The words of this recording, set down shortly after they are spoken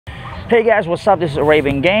Hey guys, what's up? This is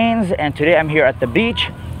Arabian Gains, and today I'm here at the beach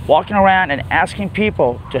walking around and asking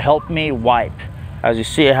people to help me wipe. As you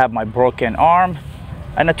see, I have my broken arm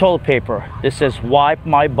and a toilet paper. This says wipe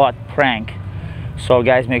my butt prank. So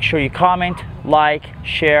guys, make sure you comment, like,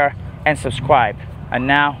 share and subscribe. And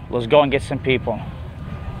now let's go and get some people.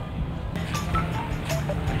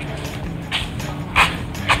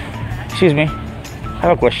 Excuse me, I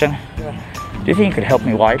have a question. Yeah. Do you think you could help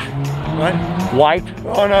me wipe? What? Wipe?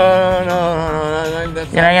 Oh, no.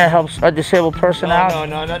 That's You're not gonna help a disabled person out?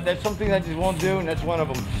 No. That's something that you won't do, and that's one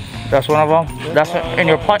of them. That's one of them? That's in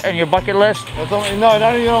your bucket list? That's only, no,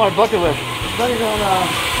 not even on my bucket list. It's not even on,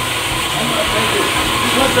 thank you.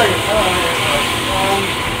 Just 1 second.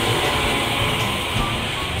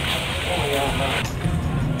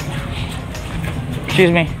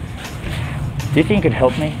 Excuse me. Do you think you could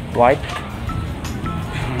help me wipe?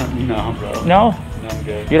 No, bro. No? No, I'm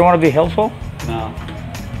good. You don't want to be helpful? No.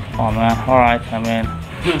 Oh man, alright, I mean,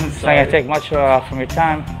 it's not gonna take much from your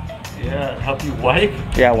time. Yeah, help you wipe?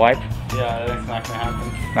 Yeah, wipe. Yeah, that's not gonna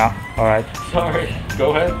happen. No? Alright. Sorry.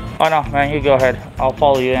 Go ahead. Oh no, man, you go ahead. I'll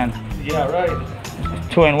follow you in. Yeah,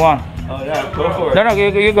 right. 2 in 1. Oh yeah, go for it. No,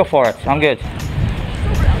 you go for it. I'm good.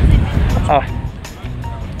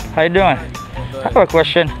 How you doing? I have a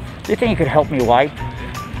question. Do you think you could help me wipe?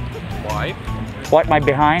 Wipe? Wipe my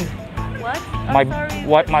behind? What? Sorry.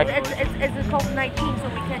 What my? It's COVID-19, so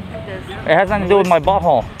we can't do this. It has nothing to do with my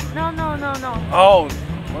butthole. No. Oh.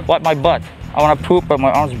 Wipe my butt. I want to poop, but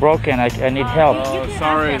my arm's broken. I need help. Oh,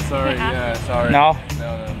 sorry. Yeah, sorry. No?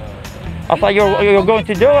 No. I thought you were going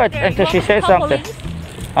to do it until she said something.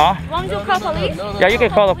 Huh? Want me to call police? Yeah, you can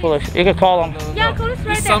call the police. You can call them. Yeah, police right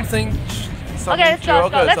there. Something Okay, let's go.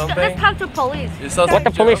 Let's something? talk to police. What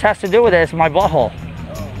the police has to do with it is my butthole.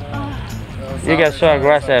 You guys so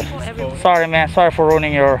aggressive. Sorry, man. Sorry for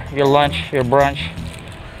ruining your lunch, your brunch.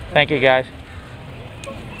 Thank you, guys.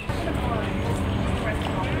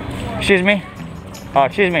 Excuse me? Oh,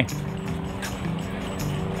 excuse me.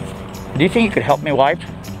 Do you think you could help me wipe?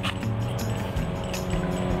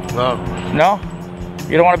 No. No?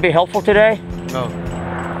 You don't want to be helpful today? No.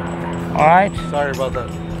 All right. Sorry about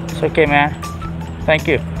that. It's okay, man. Thank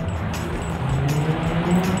you.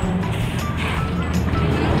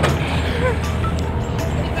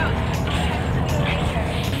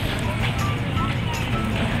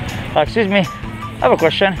 Excuse me, I have a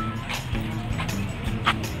question.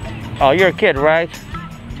 Oh, you're a kid, right?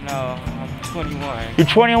 No, I'm 21. You're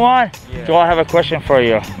 21? Yeah. So I have a question for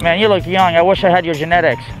you. Man, you look young. I wish I had your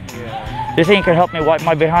genetics. Yeah. Do you think you could help me wipe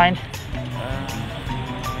my behind?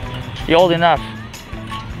 You're old enough.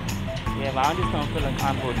 Yeah, but I just don't feel like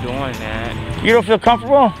comfortable doing that. You don't feel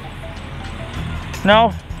comfortable?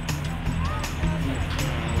 No?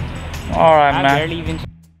 All right, I man. barely even.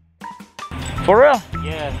 For real?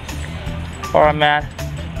 Yeah. All right, man.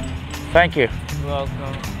 Thank you. You're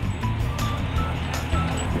welcome.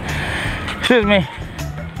 Excuse me. I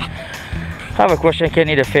have a question. I can't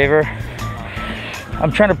need a favor.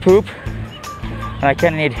 I'm trying to poop, and I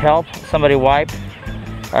kind of need help. Somebody wipe.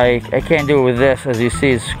 I can't do it with this. As you see,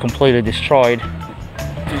 it's completely destroyed. Dude,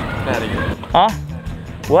 get out of here. Huh?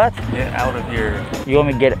 What? Get out of here. You want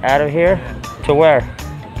me to get out of here? Yeah. To where?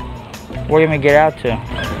 Where do you want me to get out to?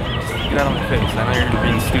 Get out of my face. I know you're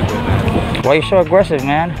being stupid, man. Why are you so aggressive,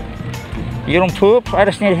 man? You don't poop? I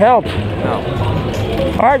just need help. No.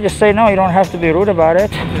 All right, just say no. You don't have to be rude about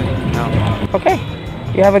it. No. Okay.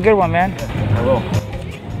 You have a good one, man. I will.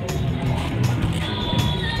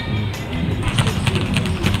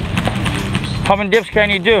 How many dips can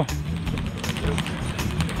you do? Yeah,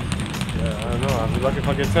 I don't know. I'll be lucky if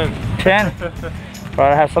I get 10. 10?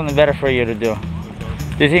 But I have something better for you to do.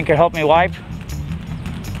 Do you think you can help me wipe?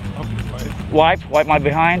 Wipe my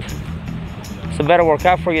behind? It's a better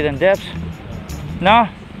workout for you than dips. No?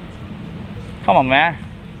 Come on, man.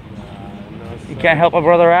 No, You can't help a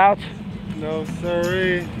brother out? No,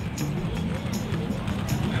 sorry.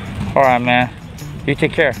 All right, man. You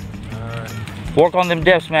take care. Alright. Work on them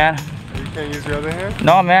dips, man. You can't use your other hand?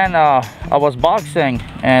 No, man. I was boxing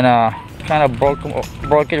and kind of broke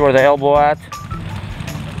it where the elbow at.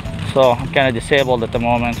 So I'm kind of disabled at the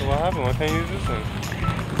moment. So what happened? Why can't you use this thing?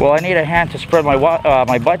 Well, I need a hand to spread my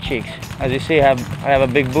my butt cheeks. As you see, I have a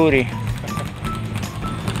big booty.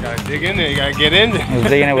 You gotta dig in there. You gotta get in there. I was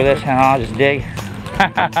digging it with this hand. I'll just dig.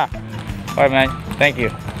 All right, man. Thank you.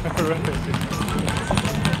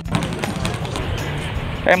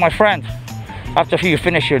 Hey, my friend. After you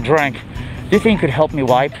finish your drink, do you think you could help me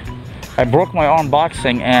wipe? I broke my arm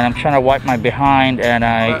boxing and I'm trying to wipe my behind and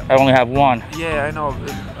I only have one. Yeah, I know.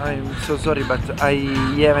 I'm so sorry, but I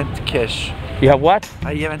haven't cash. You have what?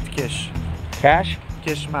 I haven't cash. Cash?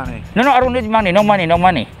 cash money. No, I don't need money. No money, no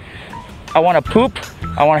money. I want to poop.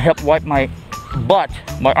 I want to help wipe my butt.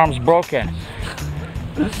 My arm's broken.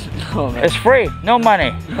 No, man. It's free. No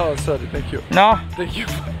money. No, sorry. Thank you. No? Thank you.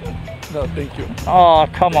 No, thank you. Oh,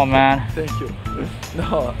 come on, man. Thank you.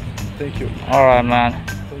 No, thank you. All right, man.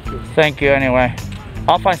 Thank you. Thank you anyway.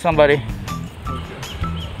 I'll find somebody.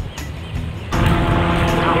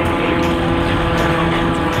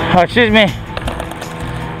 Oh, excuse me.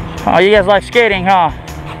 Oh, you guys like skating, huh?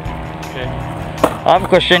 Okay. I have a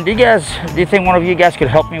question. Do you think one of you guys could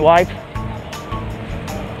help me wipe?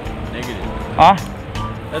 Negative. Huh?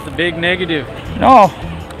 That's a big negative. No.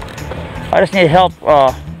 I just need help.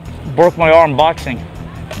 Broke my arm boxing.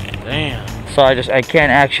 Damn. So I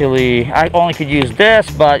can't actually, I only could use this,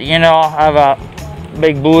 but you know, I have a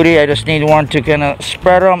big booty. I just need one to kind of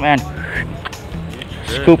spread them and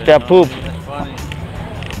scoop that poop. That's funny.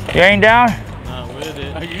 You ain't down? Not with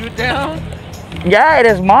it. Are you down? Yeah, it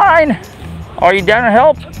is mine. Are you down to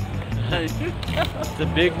help? It's a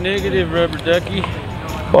big negative, rubber ducky.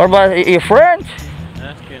 What about your friend?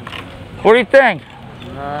 Asking. What do you think?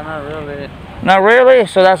 No, not really. Not really?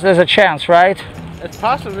 So there's a chance, right? It's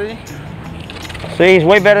possibly. See, he's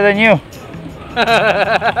way better than you.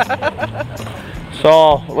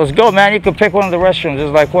 So let's go, man. You can pick one of the restrooms.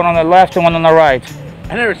 There's like one on the left and one on the right.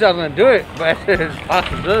 I never said I was gonna do it, but it's a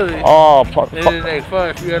possibility. Oh, It is like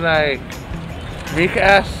fuck if you're like weak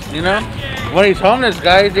ass, you know? One of these homeless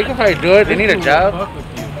guys, they can probably do it. They need a job.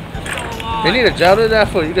 They need a job to do that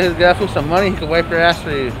for. You guys got for some money, he can wipe your ass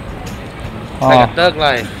for you. Like a thug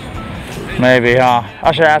life. Maybe, huh?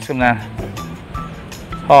 I should ask him then.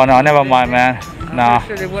 Oh no, never mind, man. No, I'm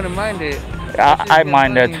pretty sure they wouldn't mind it. I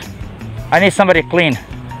mind it. I need somebody clean.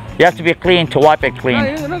 You have to be clean to wipe it No, clean.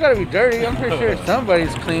 you don't gotta be dirty. I'm pretty sure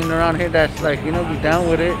somebody's clean around here that's like, you know, be down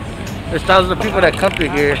with it. There's thousands of people that come through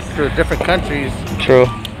here through different countries. True.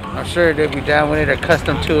 I'm sure they'd be down with it,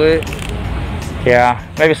 accustomed to it. Yeah,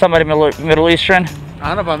 maybe somebody Middle Eastern. I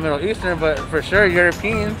don't know about Middle Eastern, but for sure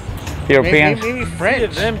Europeans. Europeans. Maybe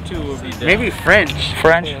French. Them two will be down. Maybe French.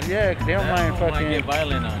 French. Yeah, 'cause they don't mind Might fucking. get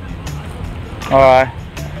violent on you. All right.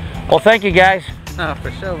 Well, thank you guys. No,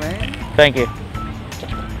 for sure, man. Thank you.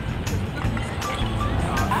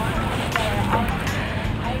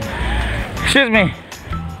 Excuse me.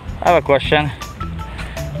 I have a question.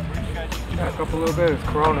 Back up a little bit. It's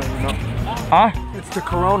Corona, you know. Huh? It's the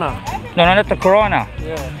Corona. No, not the Corona.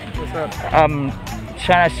 Yeah. What's up?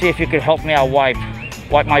 Trying to see if you could help me out wipe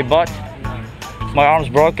my butt. My arm's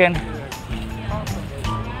broken.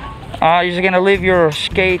 You're just gonna leave your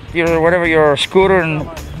skate, your scooter, and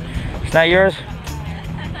it's not yours?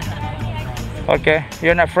 Okay,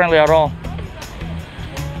 you're not friendly at all.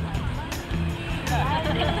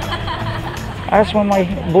 I just want my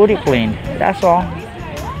booty clean, that's all.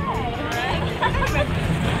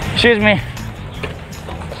 Excuse me.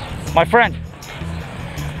 My friend.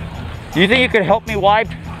 Do you think you could help me wipe?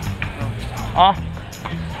 Huh?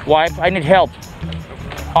 Wipe? I need help.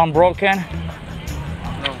 I'm broken.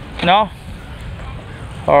 No?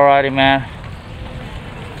 Alrighty, man.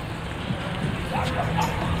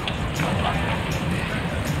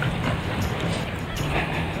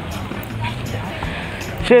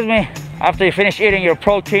 Excuse me. After you finish eating your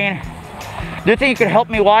protein, do you think you could help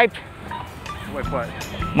me wipe? Wait, what?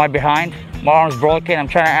 My behind. My arm's broken. I'm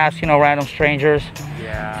trying to ask, random strangers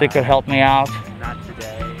Yeah. if they could help me out. Not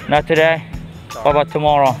today. Not today? Sorry. What about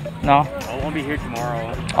tomorrow? No? I won't be here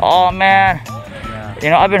tomorrow. Oh, man.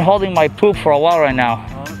 Yeah. I've been holding my poop for a while right now.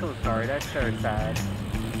 Oh, I'm so sorry. That's so sad.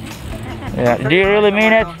 Yeah. Do you really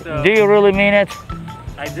mean it? Do you really mean it?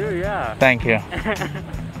 I do, yeah. Thank you.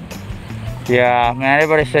 Yeah, man,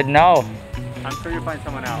 everybody said no. I'm sure you'll find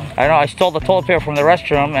someone else. I know, I stole the toilet paper from the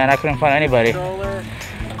restroom and I couldn't find anybody. Stroller.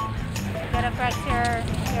 Gotta press your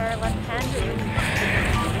left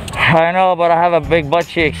hand. I know, but I have a big butt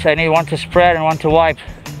cheeks. I need one to spread and one to wipe.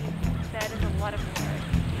 That is a lot of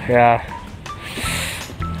work. Yeah.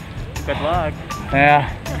 Good luck. Yeah.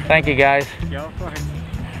 Thank you, guys. Yeah, of course.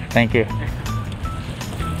 Thank you.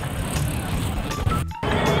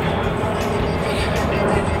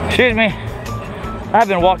 Excuse me. I've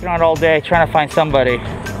been walking around all day trying to find somebody.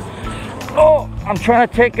 Oh, I'm trying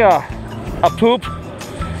to take a poop,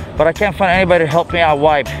 but I can't find anybody to help me out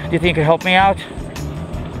wipe. Do you think you could help me out?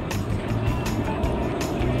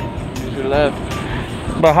 Use your left.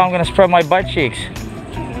 But how am I gonna spread my butt cheeks?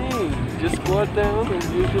 Just squat down and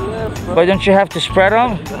use your left, bro. But don't you have to spread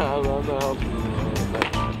them? Nah, I'm not helping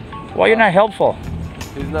you. Why you're not helpful?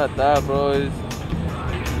 He's not that, bro. He's...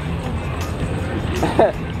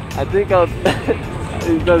 I think I'll...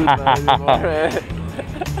 He doesn't matter anymore.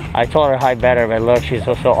 I told her hi better, but look, she's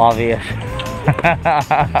so obvious.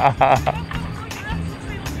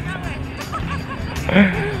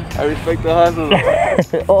 I respect the hustle.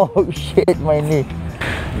 Oh shit, my knee.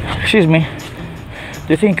 Excuse me.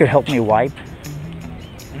 Do you think you could help me wipe?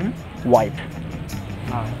 Wipe.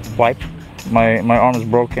 Wipe? My arm is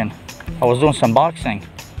broken. I was doing some boxing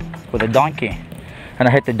with a donkey. And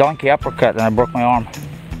I hit the donkey uppercut and I broke my arm.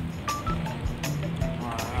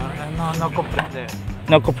 No comprende.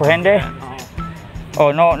 No comprende?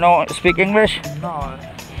 Oh, no, speak English? No.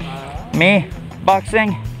 Me,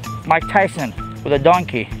 boxing, Mike Tyson with a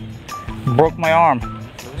donkey. Broke my arm.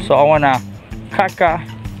 So I wanna caca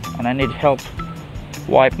and I need help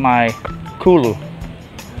wipe my culo.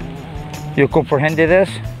 You comprende this?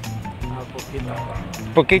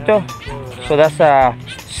 Poquito? So that's a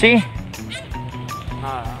C?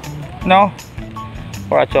 No?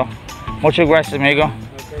 Alright, muchas gracias, amigo.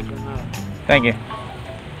 Thank you.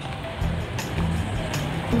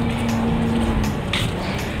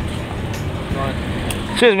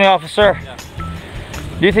 Excuse me, officer. Yeah.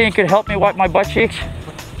 Do you think you could help me wipe my butt cheeks?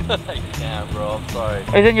 I can't, bro. I'm sorry.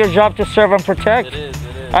 Isn't your job to serve and protect? It is.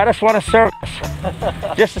 I just want a service.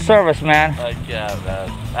 Just a service, man. I can't, man.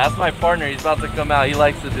 Ask my partner. He's about to come out. He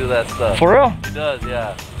likes to do that stuff. For real? He does,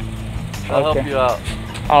 yeah. I'll Okay. help you out.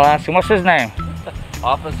 I'll ask him. What's his name?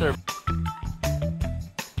 Officer.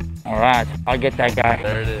 Alright, I'll get that guy.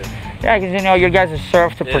 There it is. Yeah, because you know, your guys are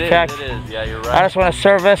served to protect. It is. Yeah, you're I right. just want a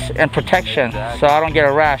service and protection, Exactly. so I don't get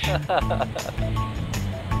a rash.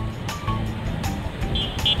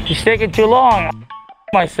 He's taking too long.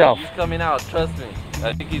 Myself. He's coming out. Trust me.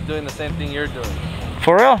 I think he's doing the same thing you're doing.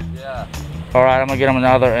 For real? Yeah. Alright, I'm gonna get him on the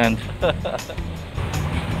other end.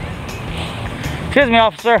 Excuse me,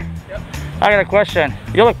 officer. Yep. I got a question.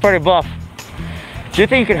 You look pretty buff. Do you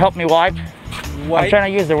think you could help me wipe? I'm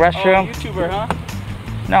trying to use the restroom. Oh, YouTuber, huh?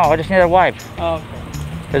 No, I just need a wipe. Oh,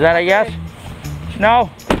 okay. Is that a yes? No?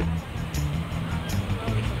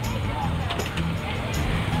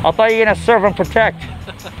 I thought you were gonna serve and protect.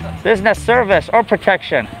 This isn't a service or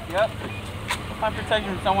protection. Yep. I'm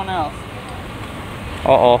protecting someone else.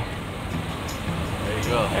 Uh-oh. There you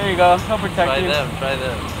go. There you go. He'll protect Try you. them. Try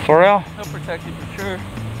them. For real? He'll protect you for sure.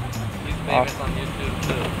 He's famous on YouTube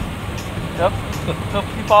too. Yep.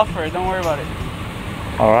 He falls for it. Don't worry about it.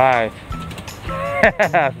 Alright.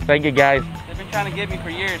 Thank you, guys. They've been trying to get me for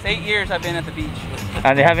years. 8 years I've been at the beach.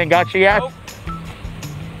 And they haven't got you yet? Nope.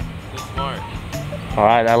 Too smart.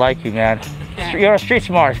 Alright, I like you, man. Yeah. You're a street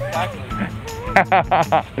smart. Exactly.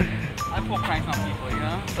 I pull pranks on people, you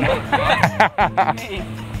know? Me.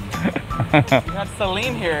 We had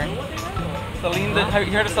Salim here. Salim, have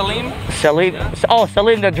you heard of Salim? Salim. Oh,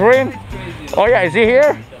 Salim the Dream? Oh yeah, is he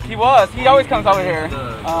here? He was. He always comes over here.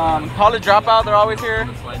 College dropout, they're always here.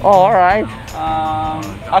 Oh, alright.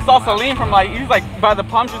 I saw Salim from he was like by the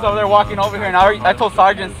palm trees over there walking over here, and I told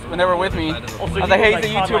sergeants when they were with me, I was like, hey, he's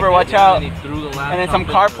a YouTuber, watch out. And then some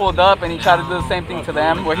car pulled up and he tried to do the same thing to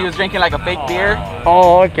them, where he was drinking like a fake beer.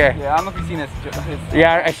 Oh, okay. Yeah, I don't know if you've seen his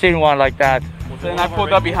Yeah, I seen one like that. So then I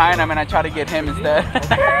pulled up behind him and I tried to get him instead.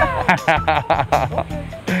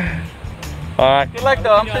 Alright. Good luck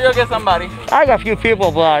though, I'm sure you'll get somebody. I got a few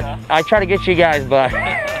people, but I try to get you guys, but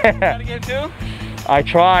Try to get two? I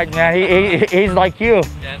tried, man. He's like you.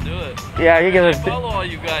 Can't do it. Yeah, you I get follow all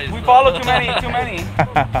you guys. We follow too many.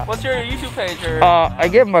 What's your YouTube page? Or I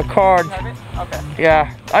give him a card. have it? Okay.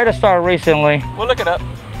 Yeah, I just started recently. We'll look it up.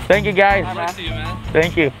 Thank you, guys. Good luck to you, man.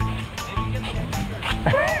 Thank you. Maybe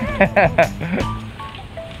get some.